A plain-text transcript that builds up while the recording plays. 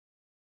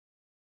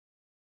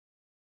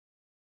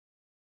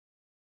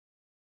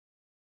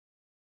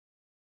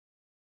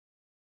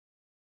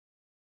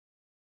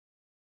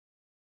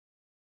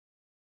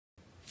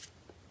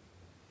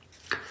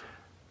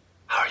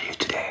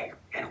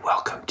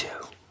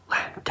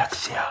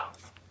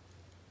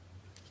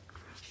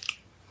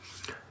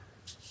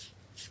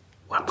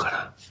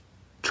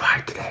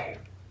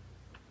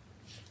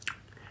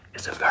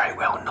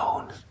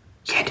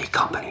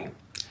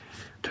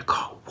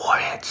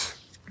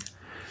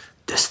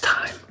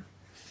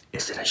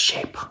is in the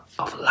shape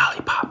of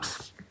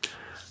lollipops.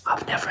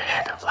 I've never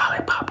had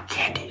lollipop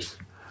candies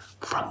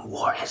from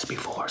Warheads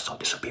before, so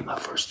this will be my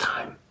first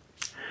time.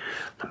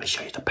 Let me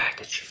show you the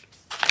package.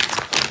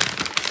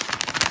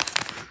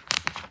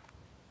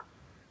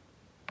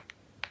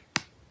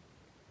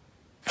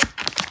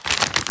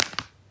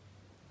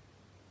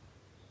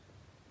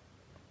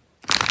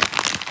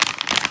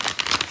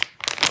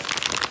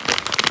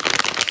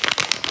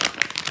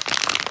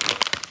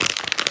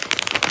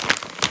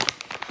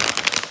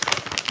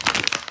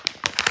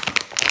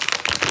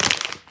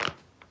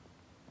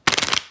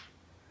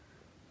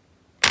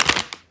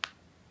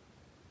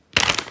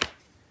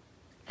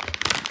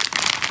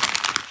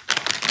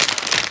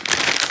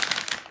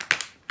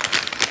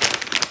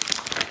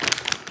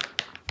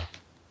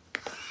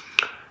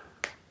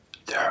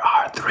 There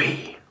are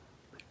 3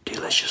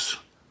 delicious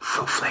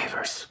fruit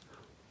flavors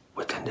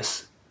within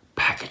this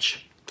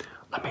package.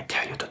 Let me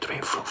tell you the 3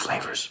 fruit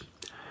flavors.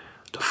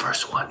 The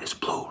first one is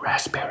blue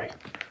raspberry.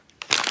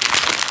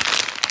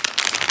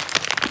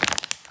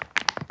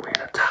 Way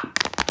at the top.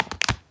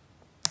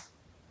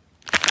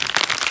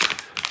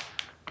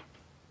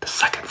 The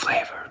second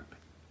flavor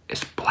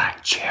is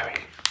black cherry.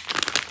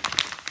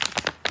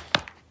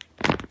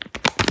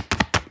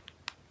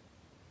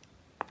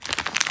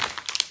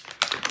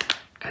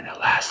 And the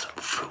last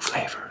fruit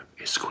flavor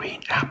is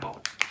green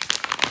apple.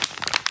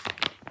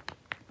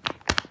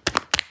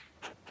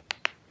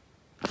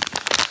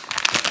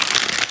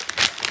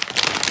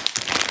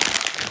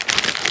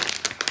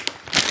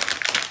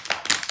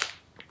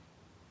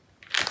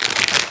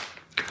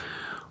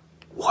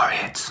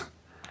 Warheads,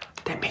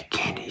 they make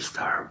candies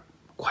that are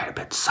quite a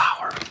bit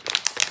sour,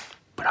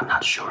 but I'm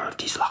not sure if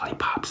these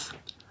lollipops,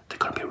 they're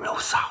gonna be real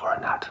sour or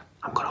not.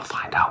 I'm gonna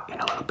find out in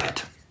a little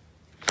bit.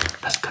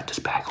 Let's cut this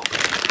bag open.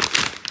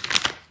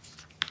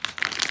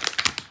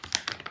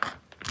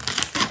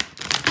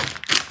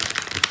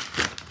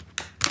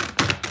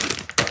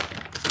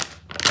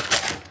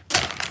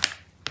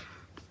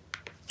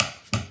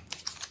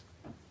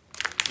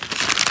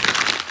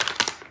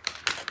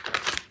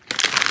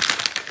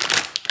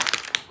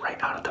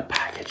 Right out of the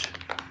package,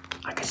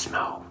 I can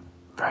smell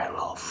very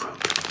little fruit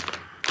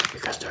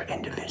because they're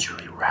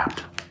individually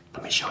wrapped.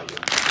 Let me show you.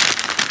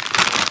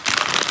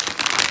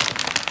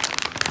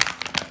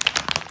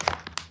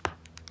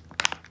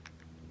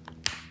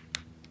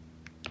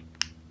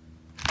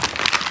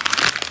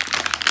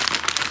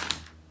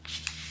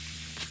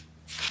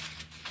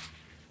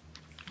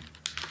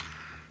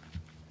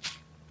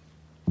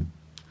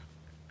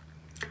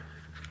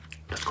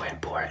 Let's go ahead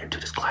and pour it into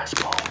this glass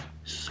bowl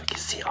so you can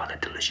see all the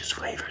delicious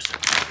flavors.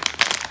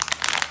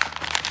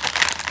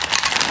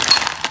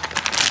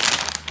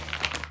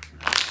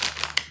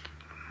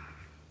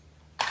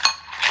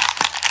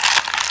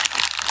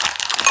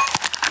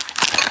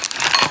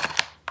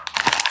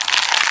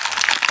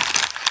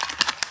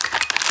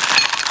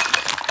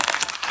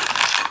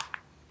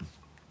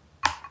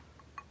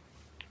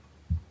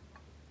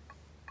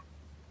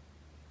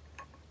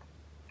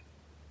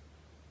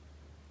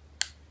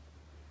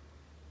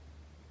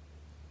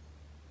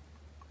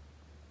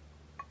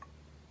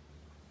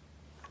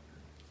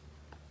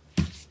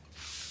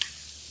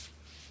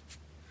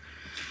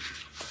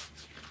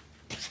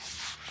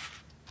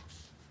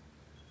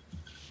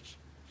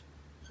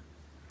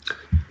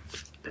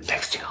 The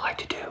next thing I like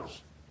to do,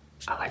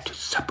 I like to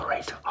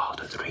separate all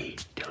the 3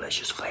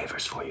 delicious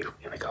flavors for you.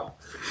 Here we go.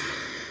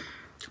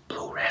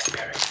 Blue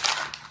raspberry.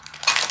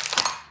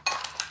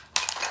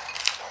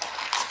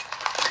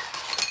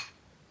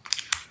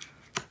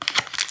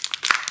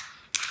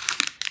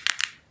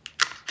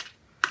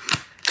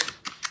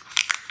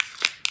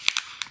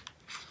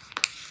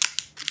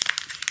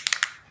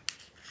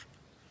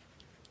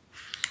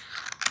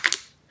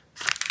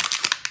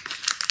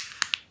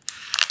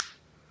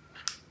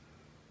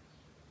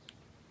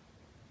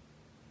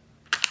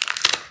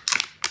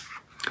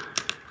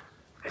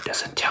 It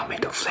doesn't tell me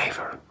the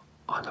flavor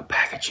on the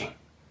packaging,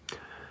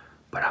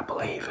 but I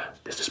believe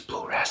this is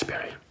blue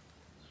raspberry.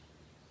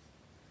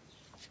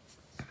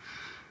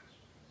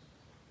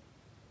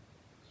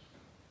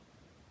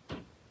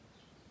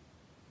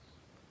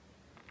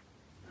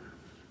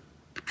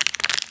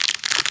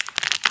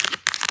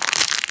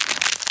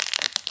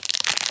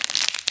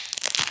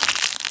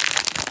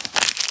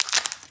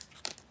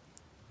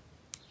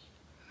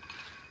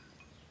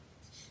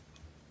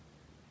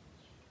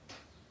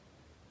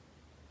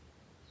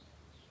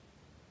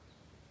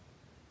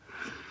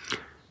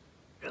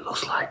 It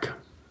looks like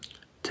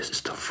this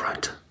is the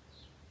front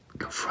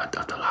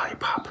of the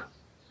lollipop,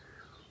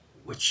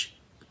 which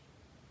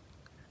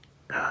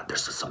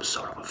there's some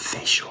sort of a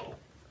facial.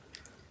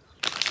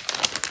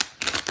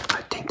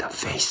 I think the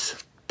face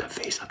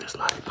of this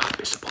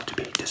lollipop is supposed to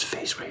be this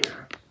face right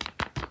here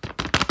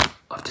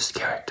of this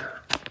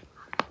character,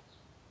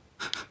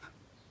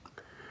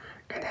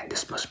 and then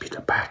this must be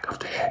the back of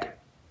the head.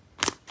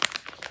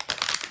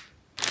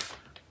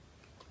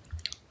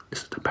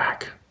 This is the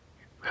back.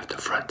 We have the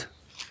front.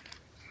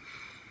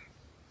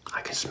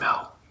 I can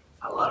smell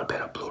a little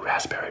bit of blue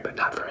raspberry, but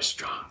not very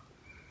strong.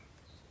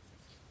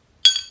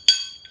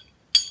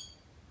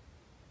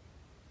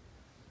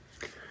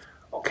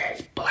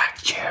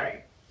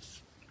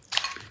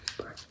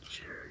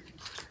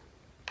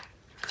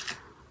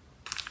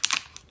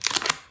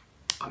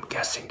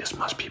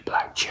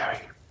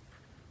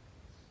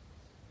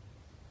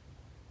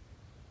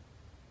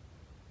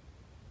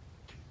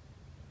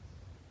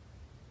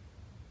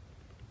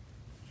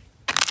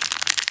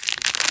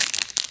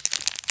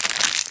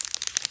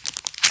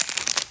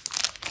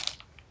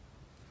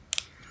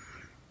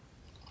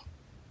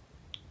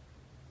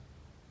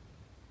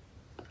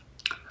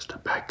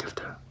 back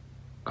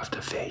of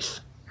the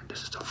face, and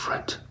this is the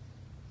front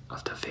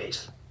of the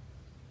face.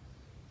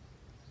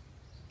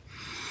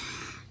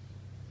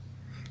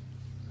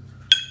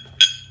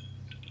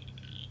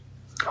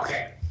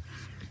 Okay,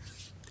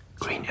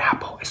 green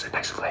apple is the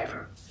next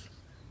flavor.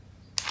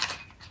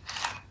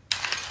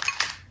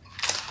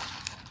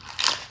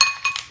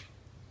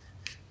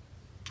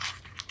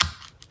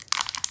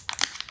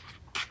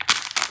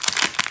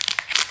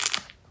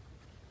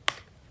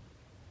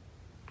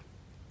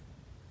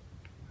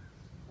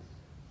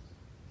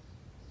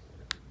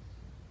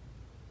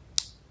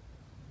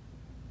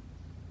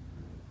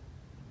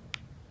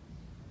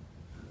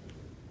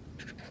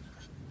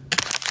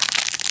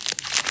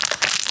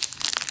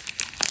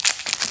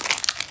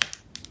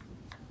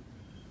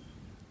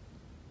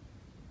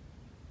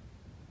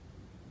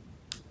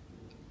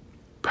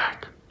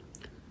 Back,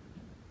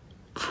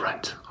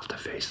 front of the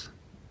face.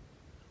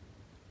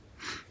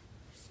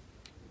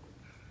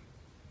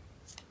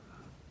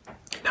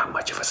 Not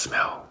much of a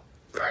smell,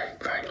 very,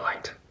 very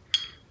light.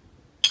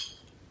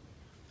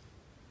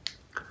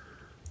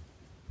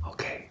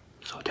 Okay,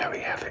 so there we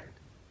have it.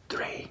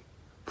 3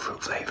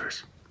 fruit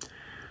flavors.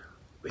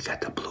 We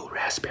got the blue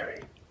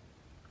raspberry,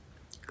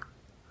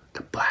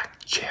 the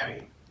black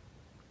cherry,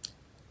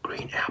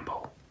 green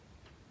apple.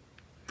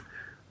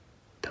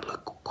 They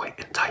look quite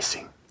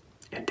enticing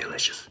and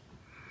delicious.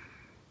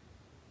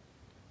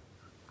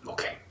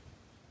 Okay,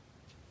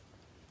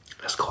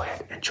 let's go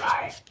ahead and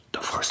try the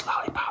first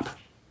lollipop.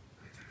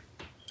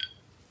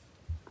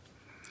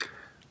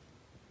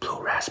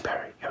 Blue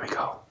raspberry, here we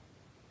go.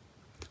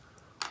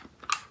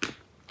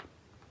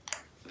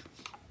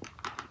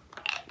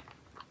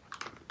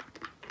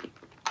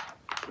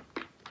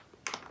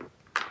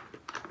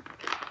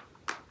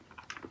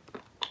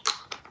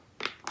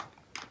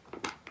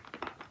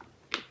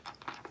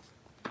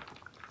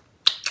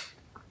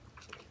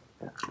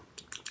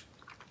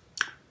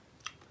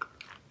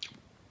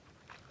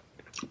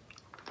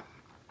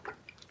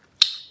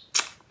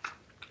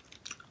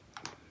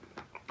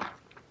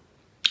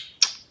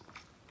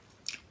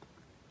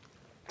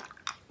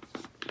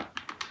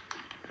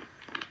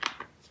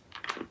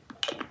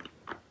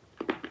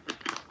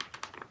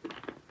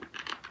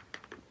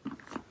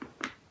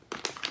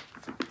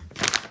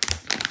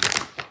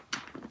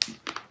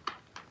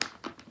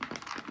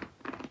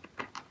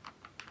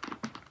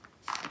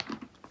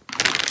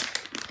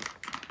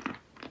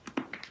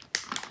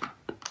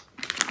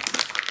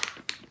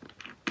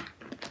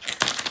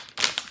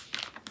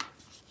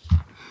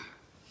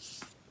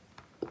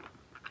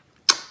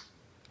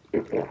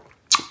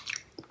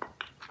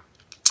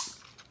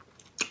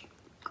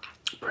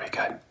 Pretty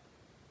good.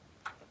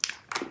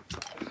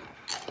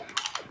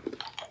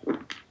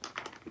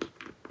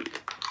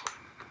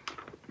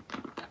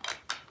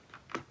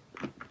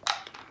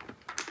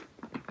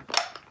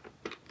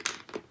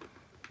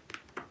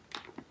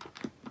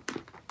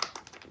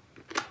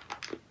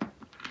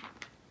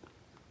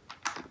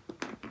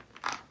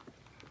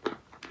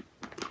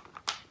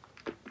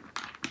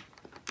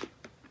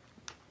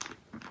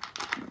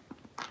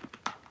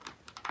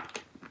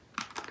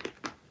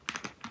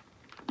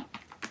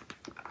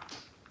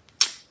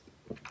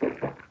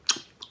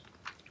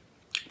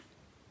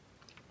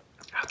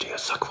 After you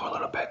suck for a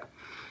little bit,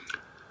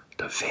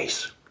 the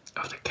face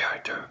of the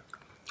character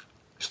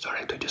is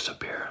starting to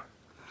disappear.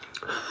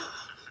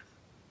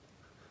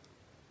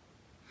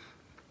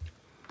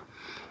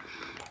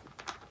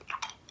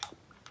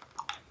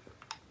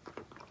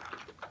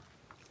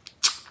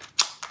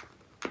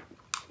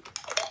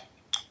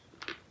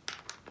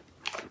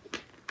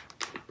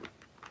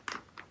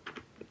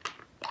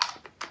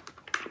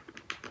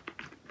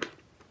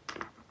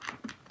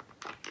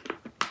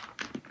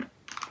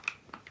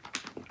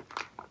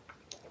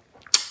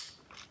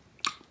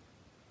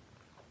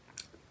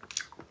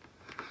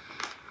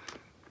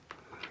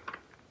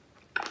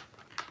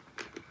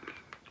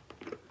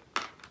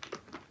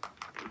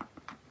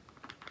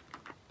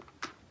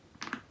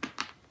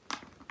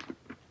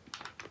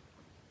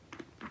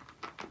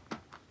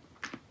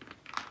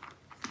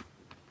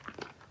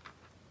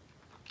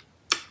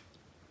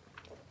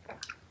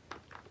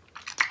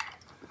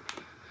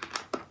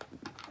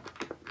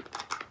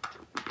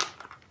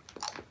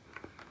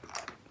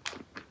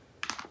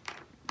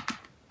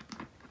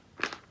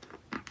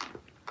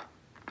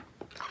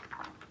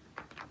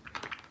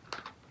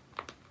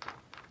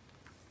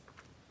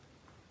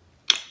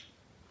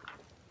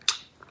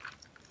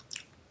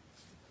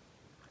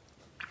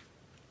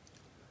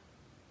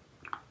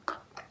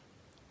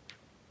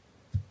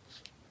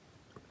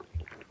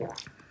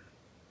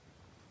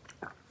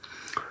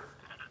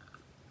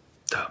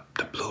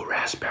 The blue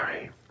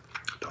raspberry,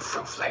 the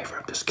fruit flavor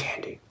of this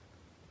candy,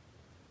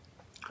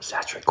 is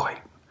actually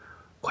quite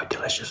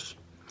delicious.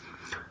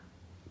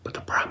 But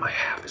the problem I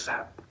have is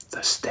that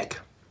the stick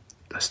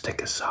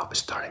itself is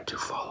starting to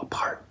fall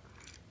apart,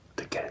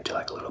 to get into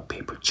like little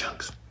paper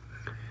chunks,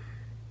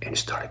 and it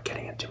started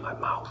getting into my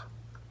mouth.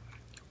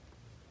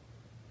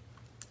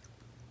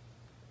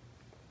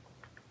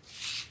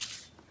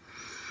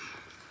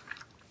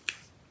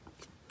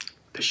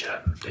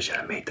 They should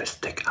have made the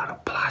stick out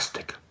of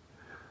plastic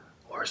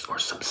or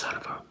some kind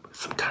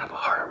of a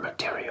harder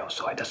material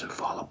so it doesn't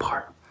fall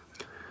apart.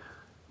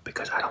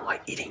 Because I don't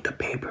like eating the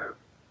paper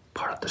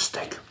part of the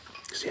stick.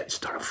 See, it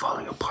started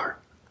falling apart.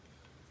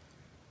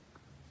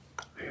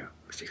 Here,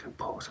 let's see if you can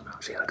pull somehow.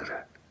 See, look at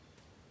that.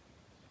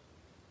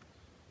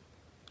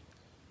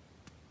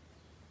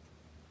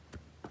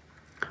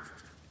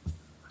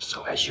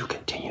 So as you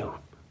continue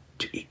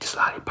to eat this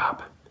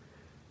lollipop,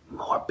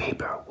 more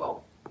paper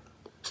will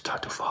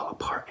start to fall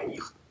apart, and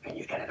you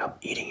ended up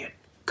eating it,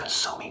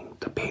 consuming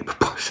the paper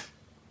part.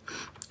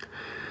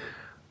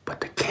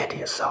 But the candy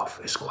itself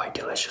is quite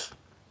delicious.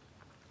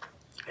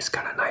 It's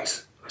got a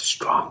nice,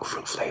 strong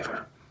fruit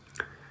flavor.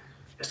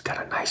 It's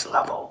got a nice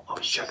level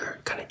of sugar,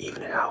 kind of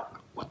even it out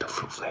with the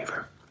fruit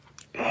flavor.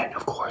 And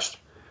of course,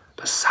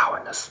 the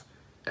sourness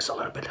is a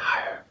little bit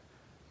higher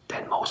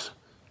than most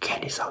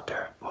candies out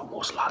there, or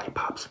most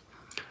lollipops.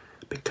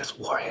 Because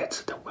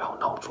Warheads, they're well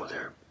known for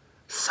their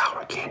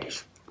sour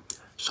candies.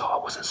 So I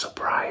wasn't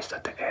surprised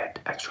that they add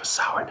extra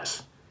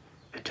sourness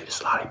into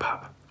this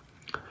lollipop.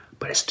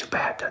 But it's too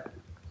bad that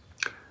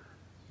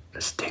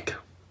the stick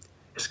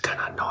is kind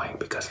of annoying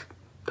because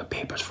the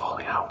paper's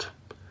falling out.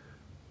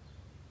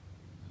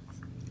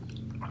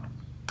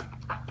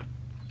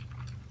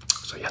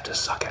 So you have to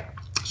suck it.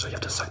 So you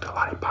have to suck the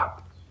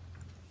lollipop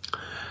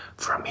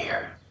from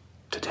here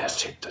to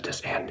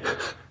this end.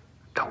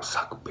 Don't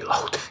suck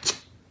below that.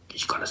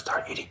 You're gonna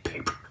start eating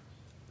paper.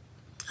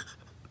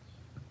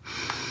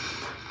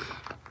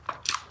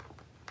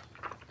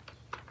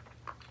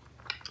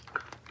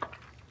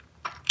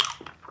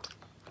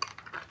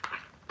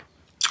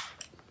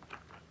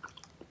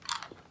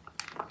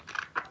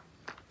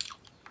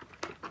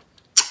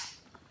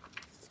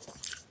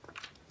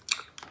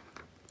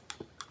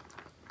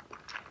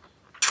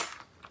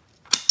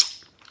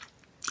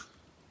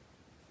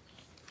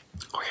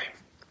 Okay,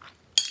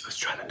 let's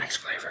try the next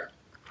flavor.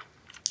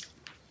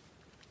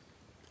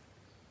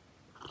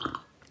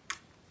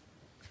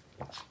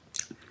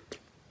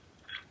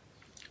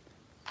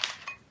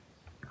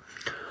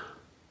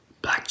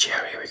 Black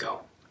cherry, here we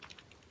go.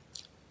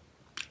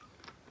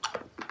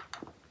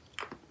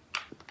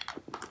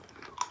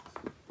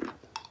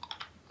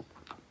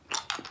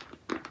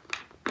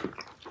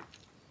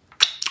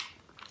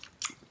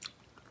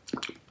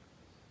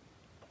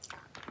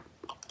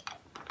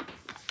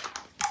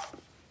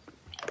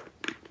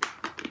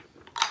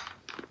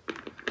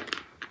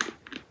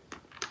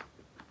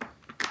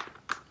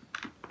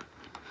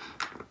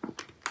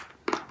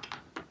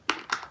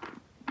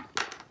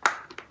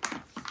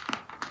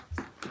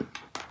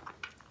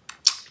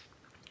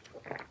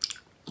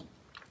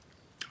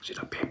 See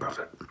the paper of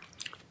it,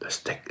 the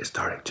stick is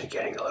starting to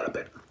getting a little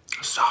bit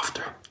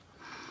softer.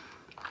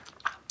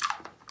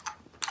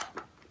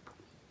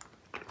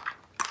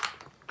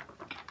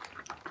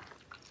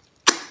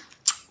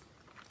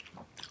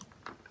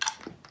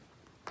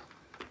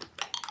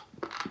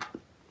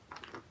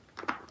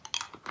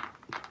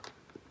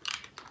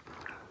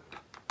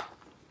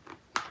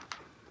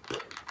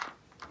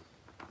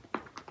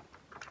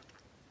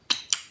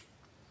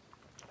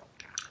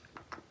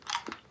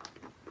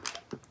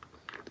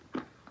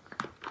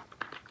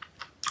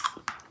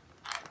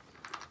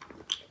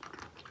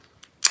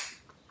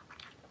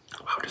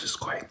 Wow, this is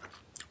quite,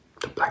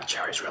 the black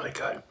cherry is really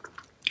good.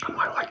 I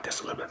might like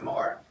this a little bit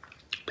more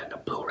than the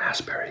blue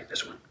raspberry,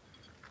 this one.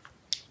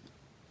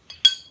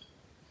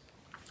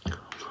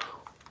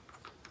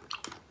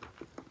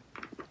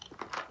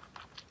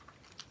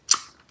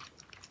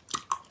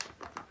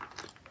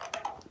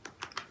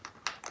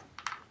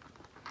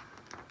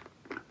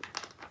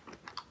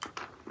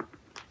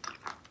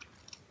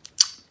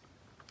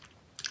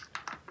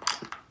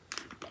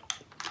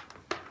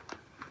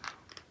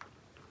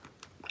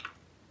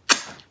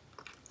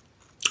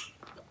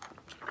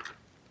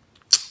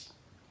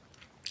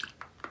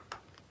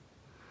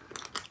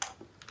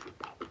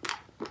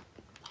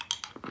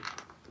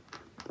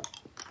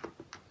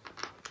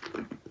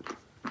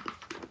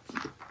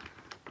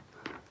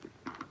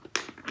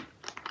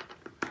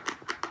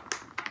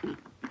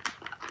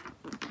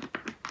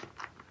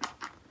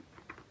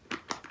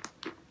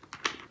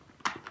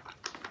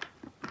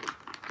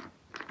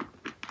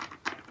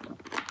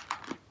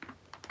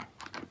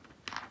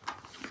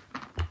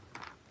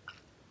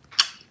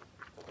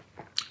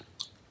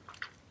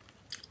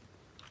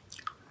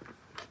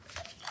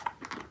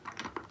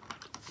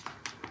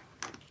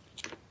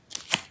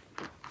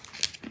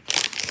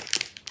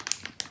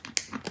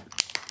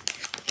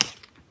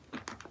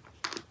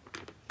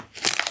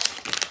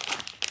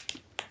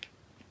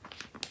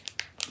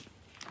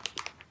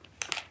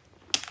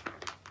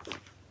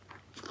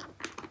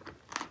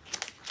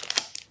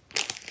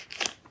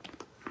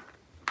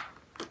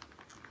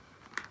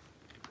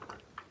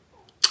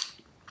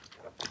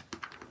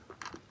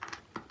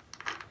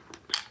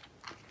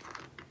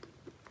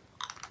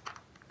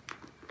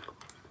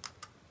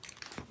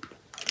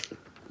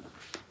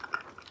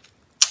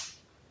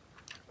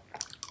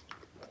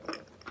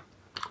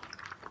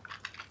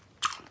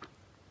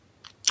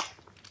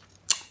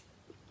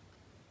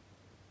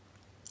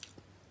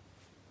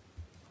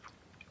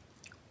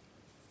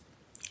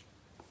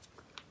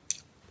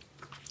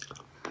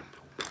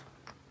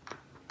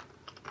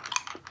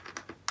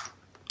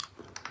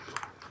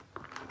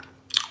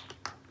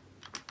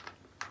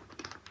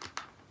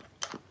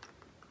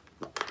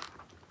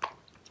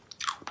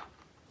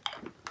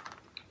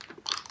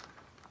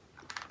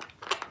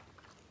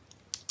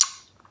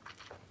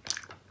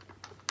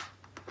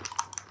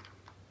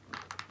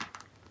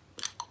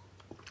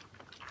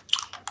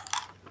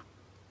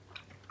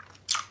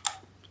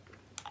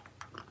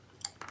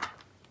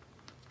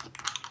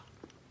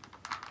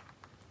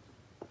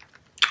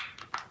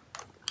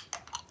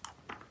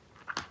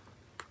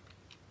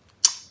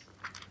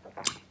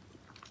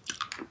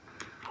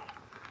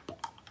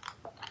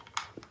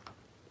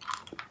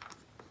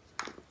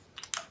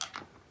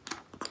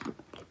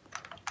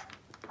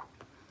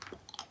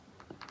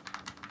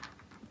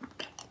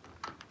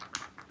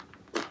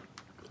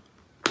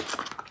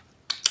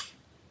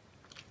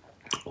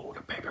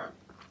 paper.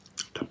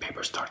 The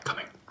paper start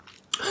coming.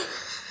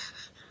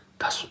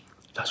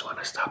 That's when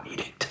I stop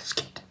eating this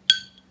kid.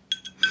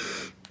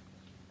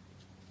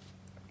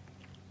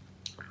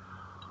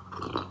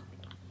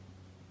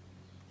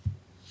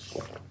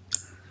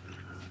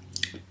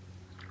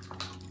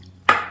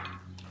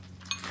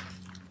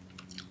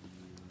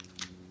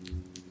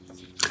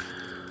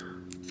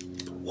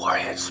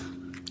 Warheads,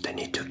 they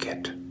need to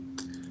get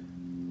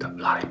the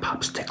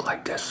lollipop stick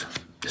like this.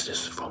 This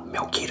is from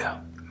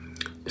Milkita.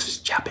 This is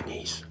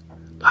Japanese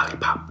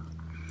lollipop.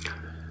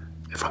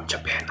 From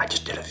Japan. I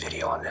just did a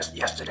video on this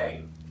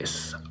yesterday.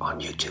 It's on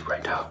YouTube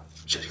right now,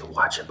 so you can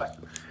watch it. But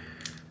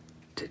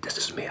this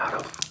is made out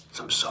of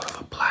some sort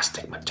of a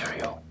plastic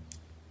material.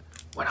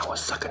 When I was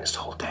sucking this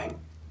whole thing,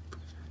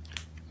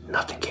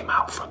 nothing came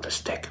out from the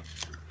stick.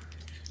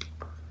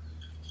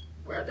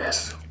 Where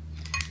this,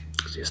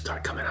 see it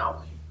start coming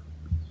out.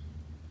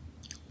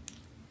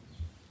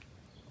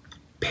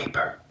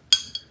 Paper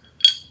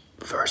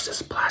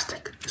versus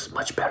plastic is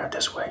much better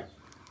this way.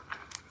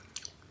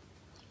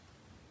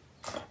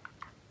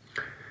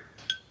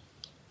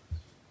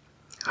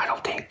 I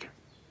don't think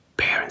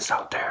parents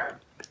out there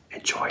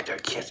enjoy their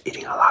kids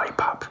eating a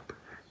lollipop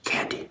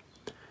candy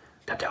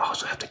that they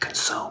also have to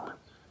consume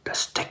the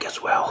stick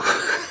as well.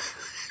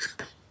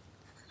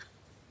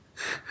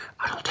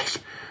 I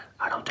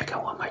don't think I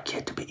want my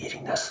kid to be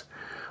eating this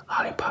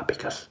lollipop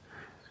because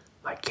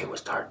my kid will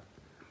start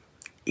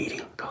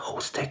eating the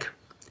whole stick.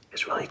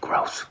 It's really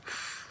gross.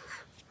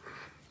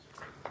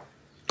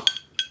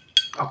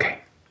 Okay.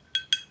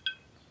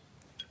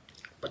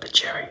 But the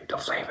cherry, the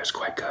flavor is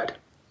quite good.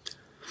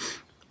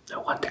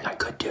 Now one thing I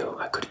could do,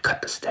 I could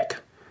cut the stick.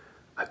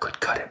 I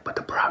could cut it, but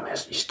the problem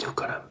is you're still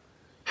gonna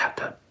have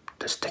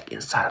the stick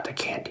inside of the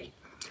candy.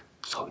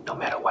 So no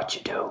matter what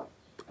you do,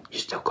 you're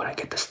still gonna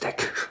get the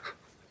stick.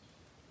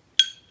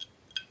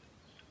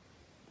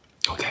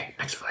 Okay,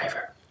 next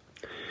flavor.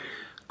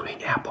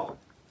 Green apple.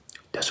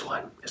 This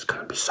one is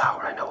gonna be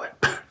sour, I know it.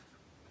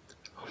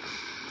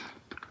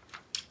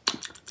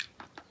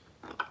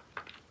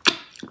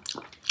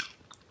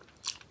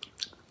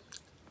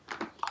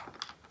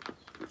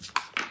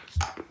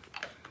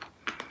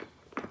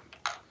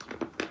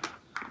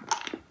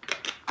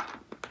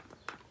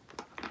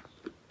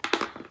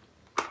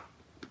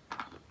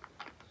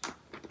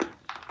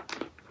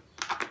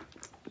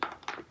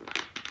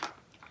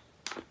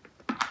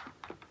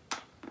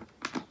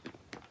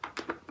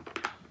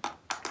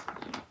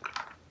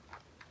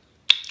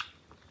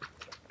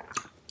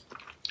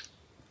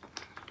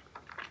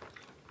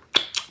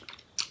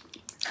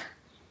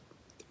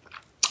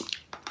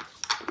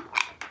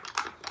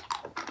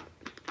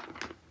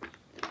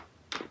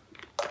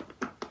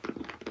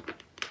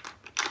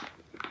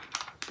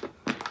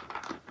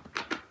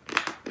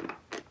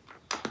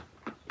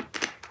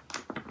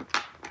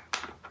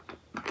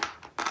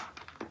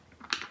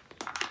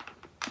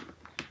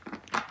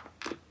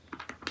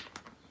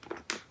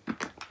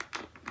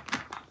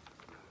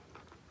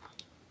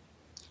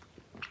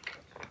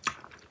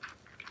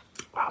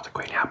 Wow, the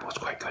green apple is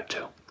quite good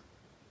too.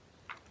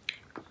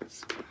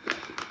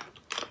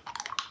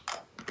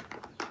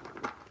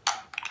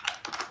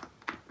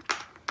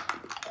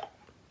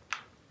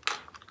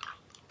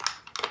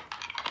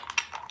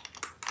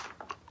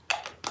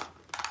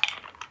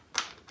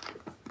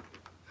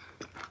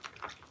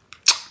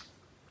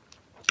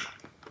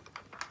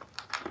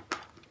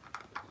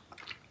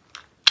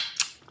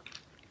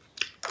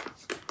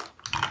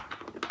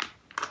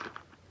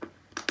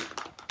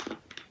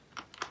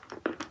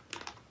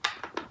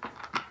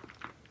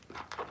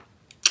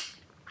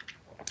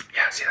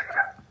 See, look at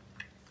that.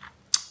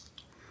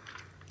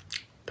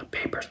 The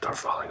paper start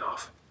falling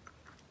off.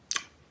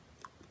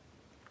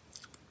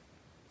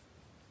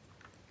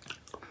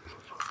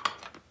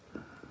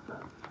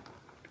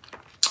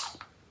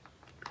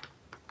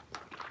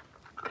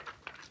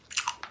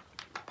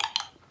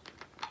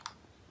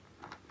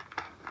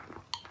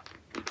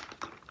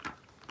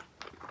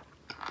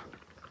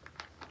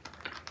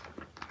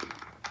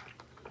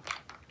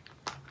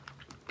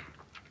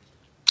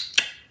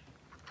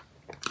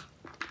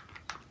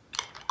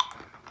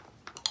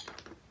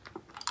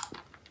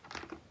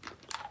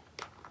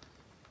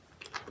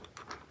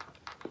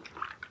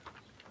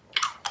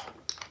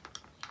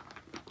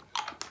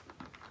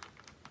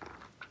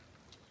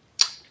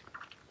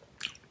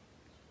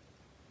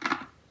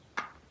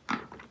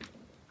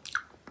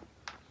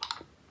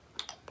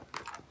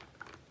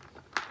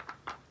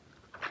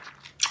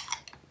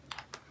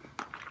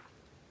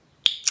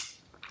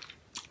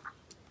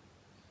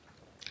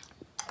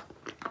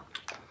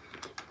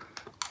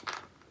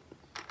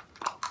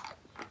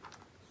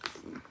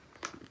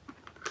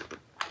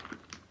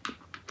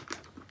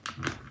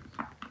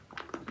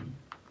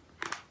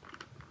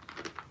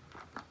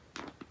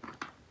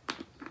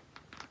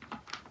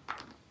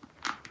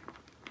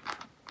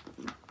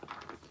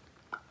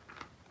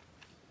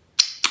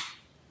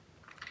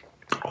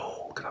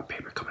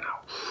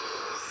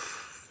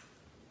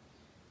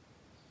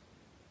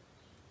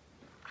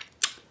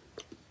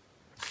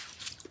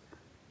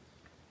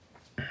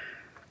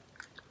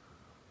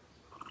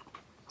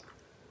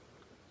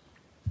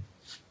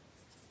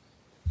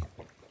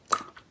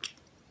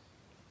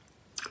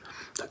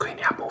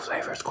 apple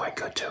flavor is quite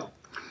good too.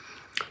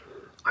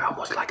 I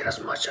almost like it as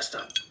much as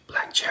the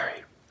black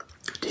cherry.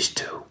 These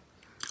two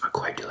are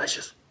quite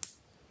delicious.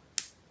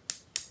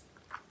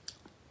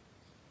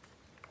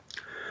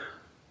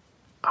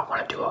 I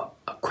want to do a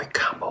quick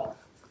combo.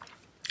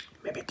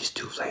 Maybe these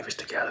two flavors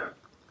together.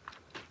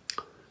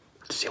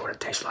 Let's see what it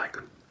tastes like.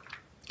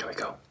 Here we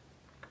go.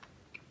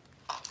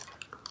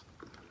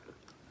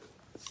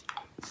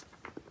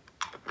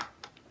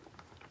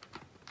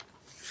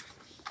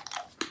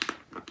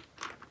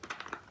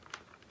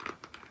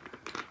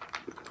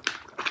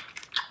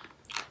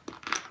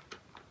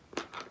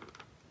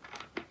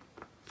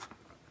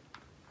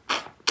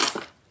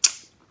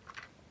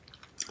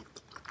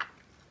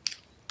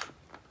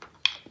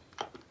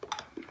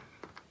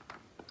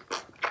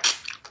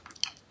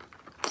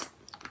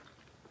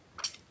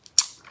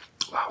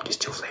 Wow, these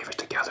two flavors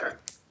together,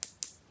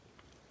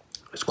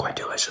 it's quite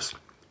delicious.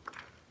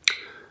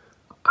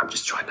 I'm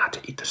just trying not to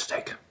eat the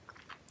stick,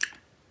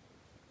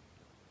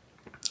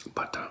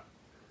 but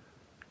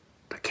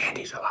the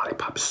candies, the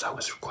lollipops itself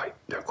is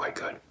they're quite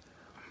good.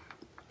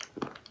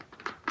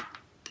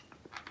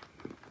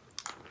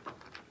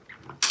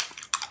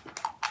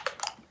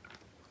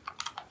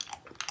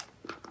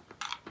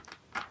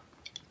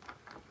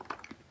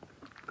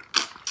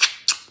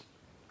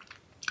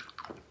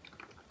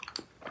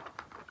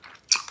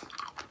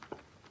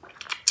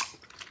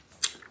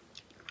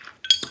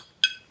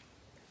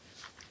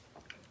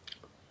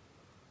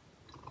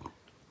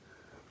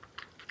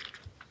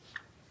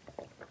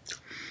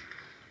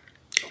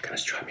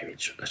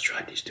 Let's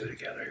try these two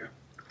together here.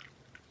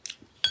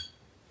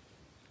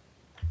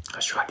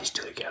 Let's try these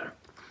two together.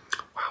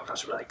 Wow,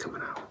 that's really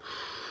coming out.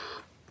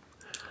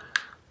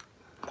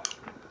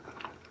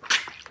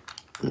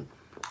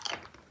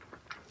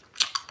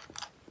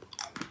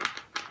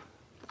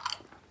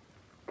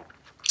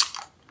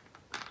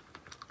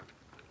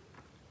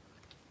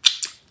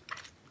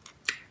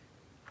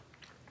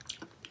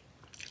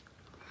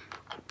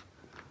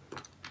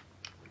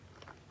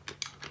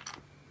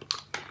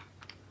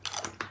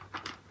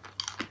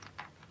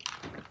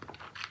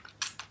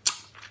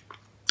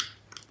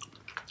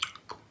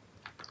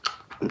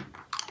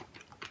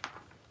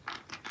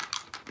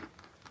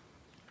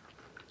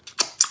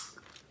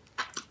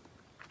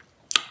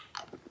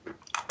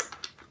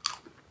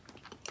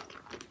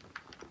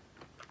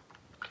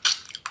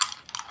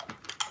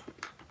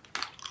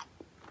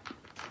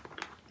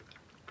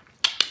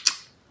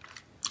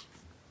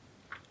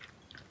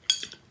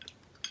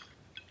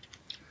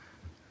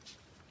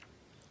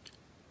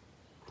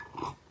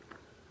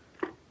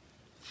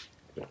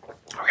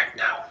 Okay,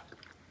 now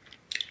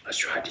let's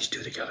try these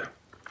two together.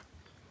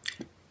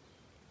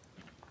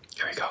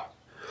 Here we go.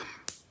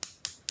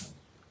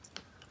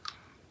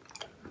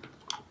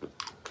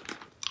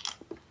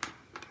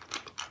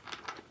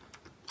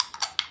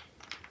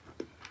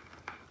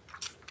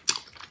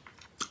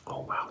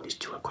 Oh wow, these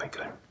two are quite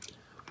good.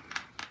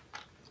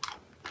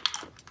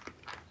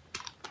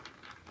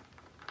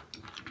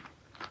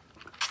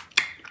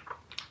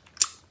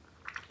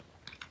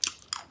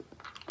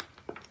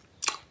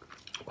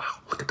 Wow,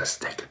 look at the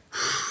stick.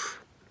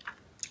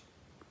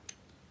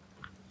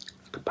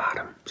 The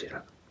bottom, see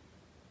that?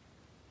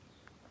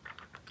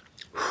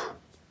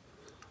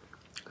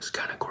 It's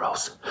kind of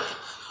gross.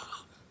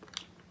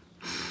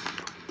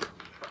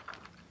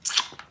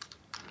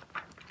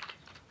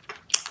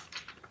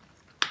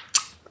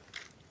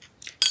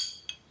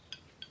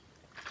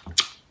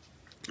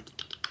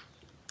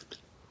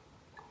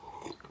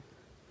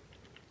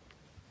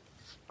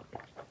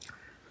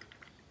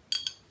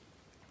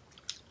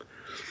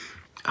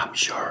 I'm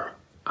sure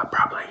I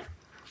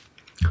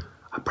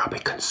probably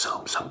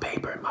consumed some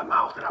paper in my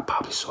mouth and I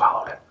probably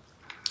swallowed it.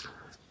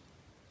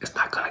 It's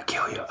not gonna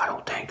kill you, I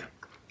don't think,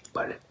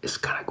 but it's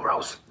kind of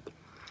gross.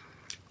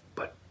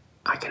 But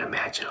I can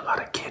imagine a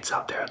lot of kids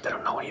out there that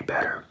don't know any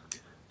better,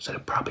 so they're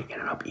probably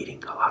ended up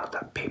eating a lot of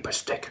that paper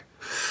stick.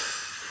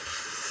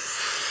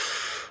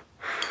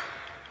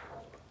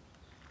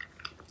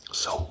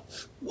 So,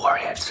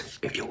 Warheads,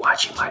 if you're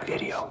watching my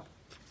video,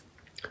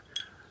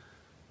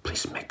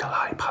 please make the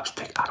lollipop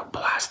stick out of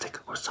plastic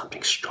or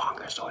something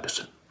stronger so it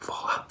doesn't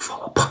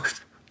fall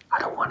apart. I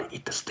don't want to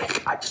eat the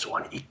stick, I just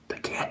want to eat the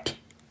candy.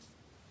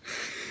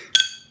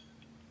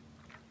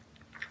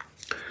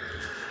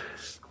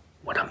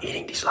 When I'm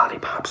eating these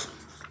lollipops,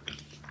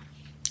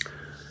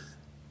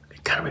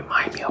 it kind of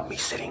reminds me of me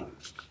sitting,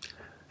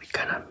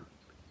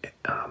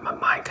 my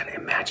mind kind of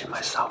imagine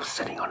myself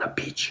sitting on a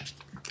beach,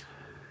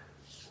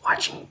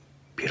 watching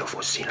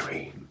beautiful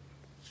scenery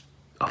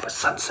of a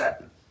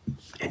sunset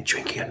and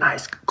drinking a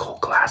nice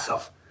cold glass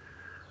of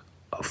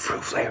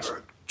fruit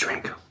flavored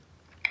drink.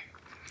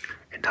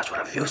 And that's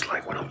what it feels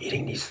like when I'm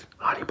eating these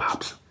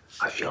lollipops.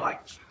 I feel like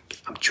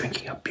I'm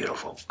drinking a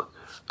beautiful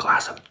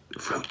glass of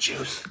fruit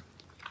juice.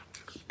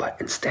 But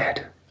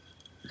instead,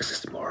 this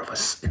is more of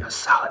in a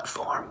solid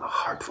form, a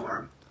hard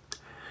form.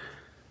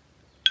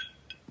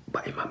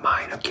 But in my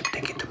mind, I keep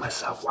thinking to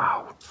myself,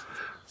 wow,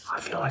 I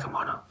feel like I'm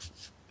on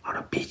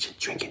a beach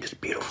drinking this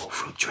beautiful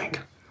fruit drink.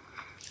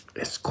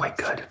 It's quite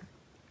good.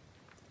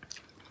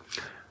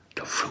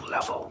 the fruit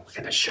level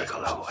and the sugar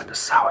level and the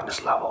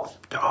sourness level,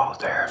 they're all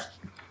there.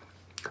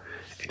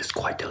 It is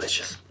quite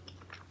delicious.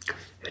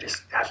 It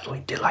is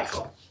absolutely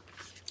delightful.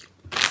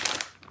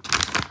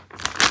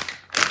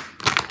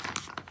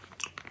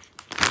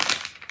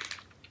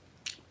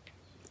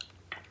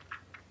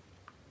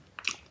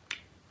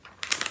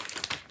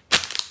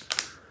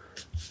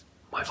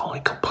 My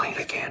only complaint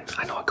again,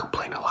 I know I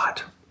complain a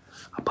lot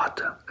about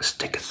the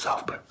stick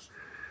itself, but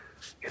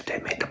if they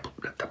made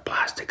the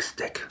plastic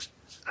stick,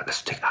 like a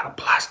stick out of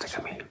plastic,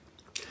 I mean,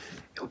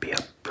 it would be a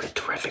pretty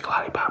terrific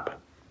lollipop.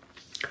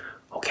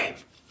 Okay,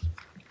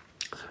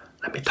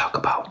 let me talk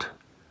about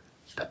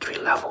the 3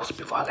 levels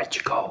before I let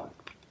you go.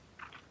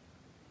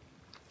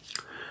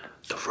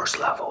 The first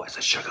level is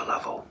a sugar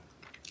level.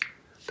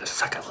 The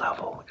second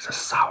level is a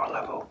sour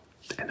level.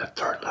 And the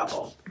third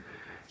level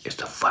is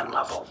the fun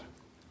level.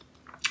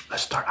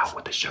 Let's start out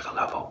with the sugar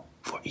level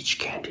for each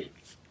candy.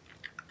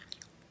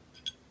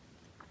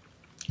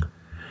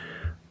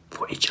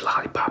 For each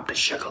lollipop, the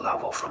sugar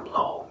level from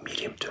low,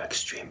 medium to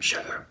extreme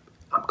sugar,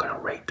 I'm gonna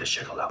rate the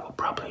sugar level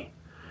probably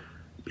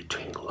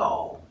between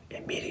low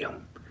and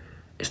medium.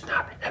 It's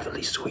not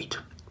heavily sweet.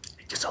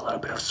 It's just a little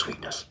bit of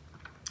sweetness,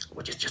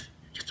 which is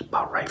just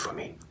about right for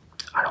me.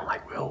 I don't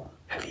like real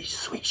heavy,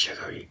 sweet,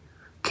 sugary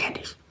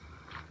candies.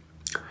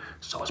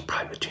 So it's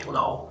probably between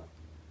low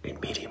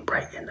and medium,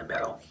 right in the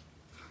middle.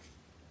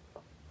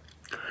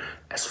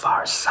 As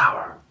far as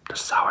sour, the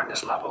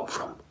sourness level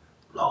from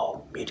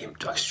low, medium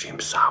to extreme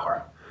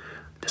sour,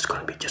 that's going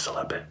to be just a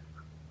little bit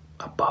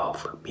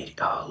above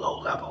low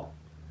level.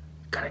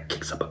 Kind of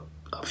kicks up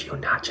a few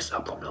notches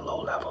up from the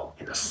low level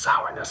in the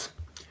sourness.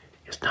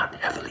 It's not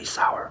heavily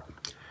sour,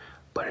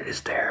 but it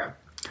is there.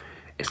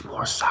 It's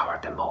more sour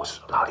than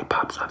most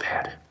lollipops I've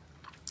had.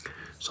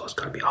 So it's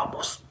going to be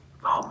almost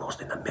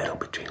in the middle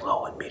between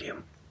low and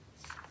medium,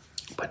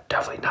 but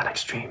definitely not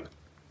extreme.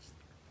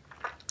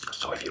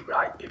 So if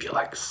you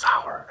like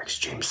sour,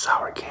 extreme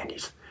sour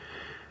candies,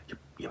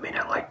 you may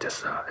not like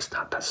this. It's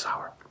not that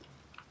sour.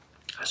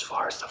 As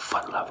far as the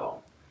fun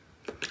level,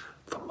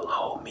 from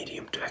low,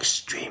 medium to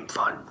extreme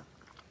fun,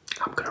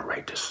 I'm gonna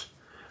rate this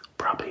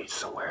probably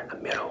somewhere in the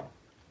middle.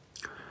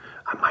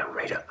 I might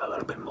rate it a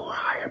little bit more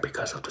higher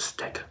because of the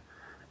stick.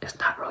 It's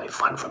not really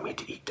fun for me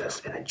to eat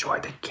this and enjoy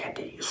the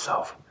candy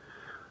itself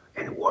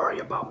and worry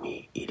about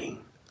me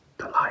eating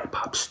the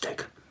lollipop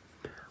stick,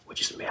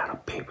 which is made out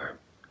of paper.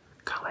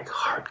 Kind of like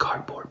hard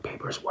cardboard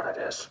paper is what it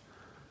is.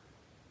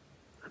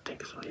 I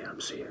think so, yeah, I'm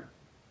seeing.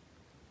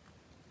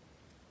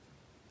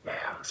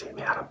 Yeah, see,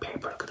 made out of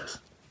paper, look at this.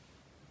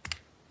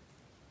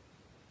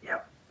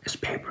 Yep, it's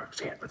paper,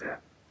 see it, look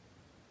at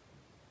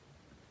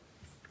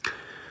that.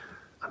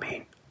 I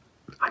mean,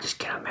 I just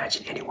can't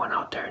imagine anyone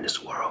out there in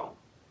this world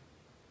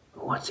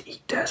who wants to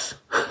eat this.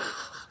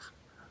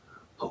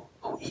 Who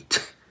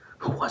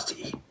wants to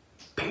eat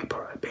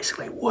paper,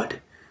 basically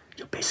wood.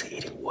 You're basically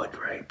eating wood,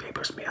 right?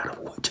 Paper's made out of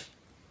wood.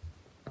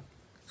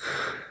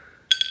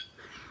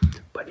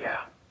 But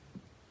yeah,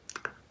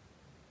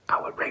 I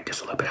would rate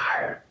this a little bit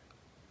higher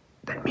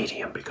than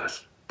medium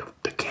because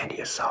the candy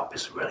itself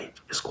is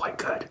quite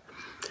good.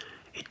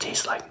 It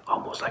tastes like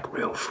almost like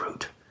real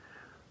fruit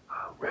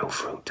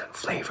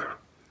flavor,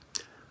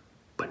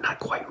 but not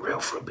quite real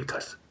fruit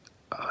because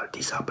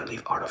these are, I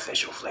believe,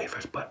 artificial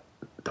flavors. But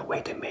the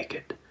way they make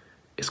it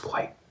is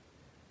quite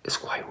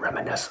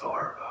reminiscent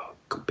or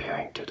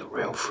comparing to the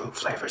real fruit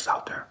flavors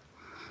out there.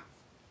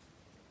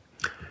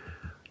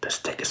 The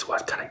stick is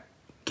what kind of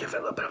give it a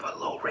little bit of a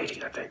low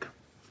rating, I think.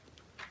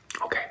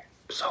 Okay,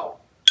 so,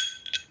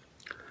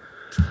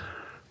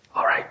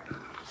 all right.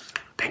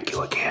 Thank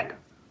you again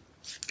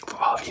for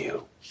all of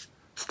you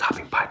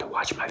stopping by to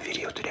watch my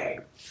video today.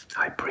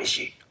 I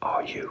appreciate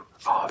all of you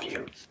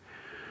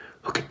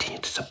who continue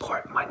to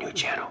support my new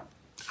channel.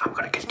 I'm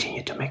gonna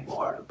continue to make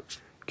more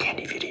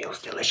candy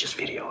videos, delicious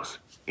videos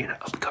in the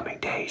upcoming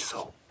days,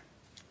 so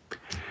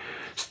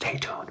stay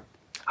tuned.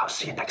 I'll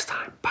see you next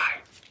time. Bye.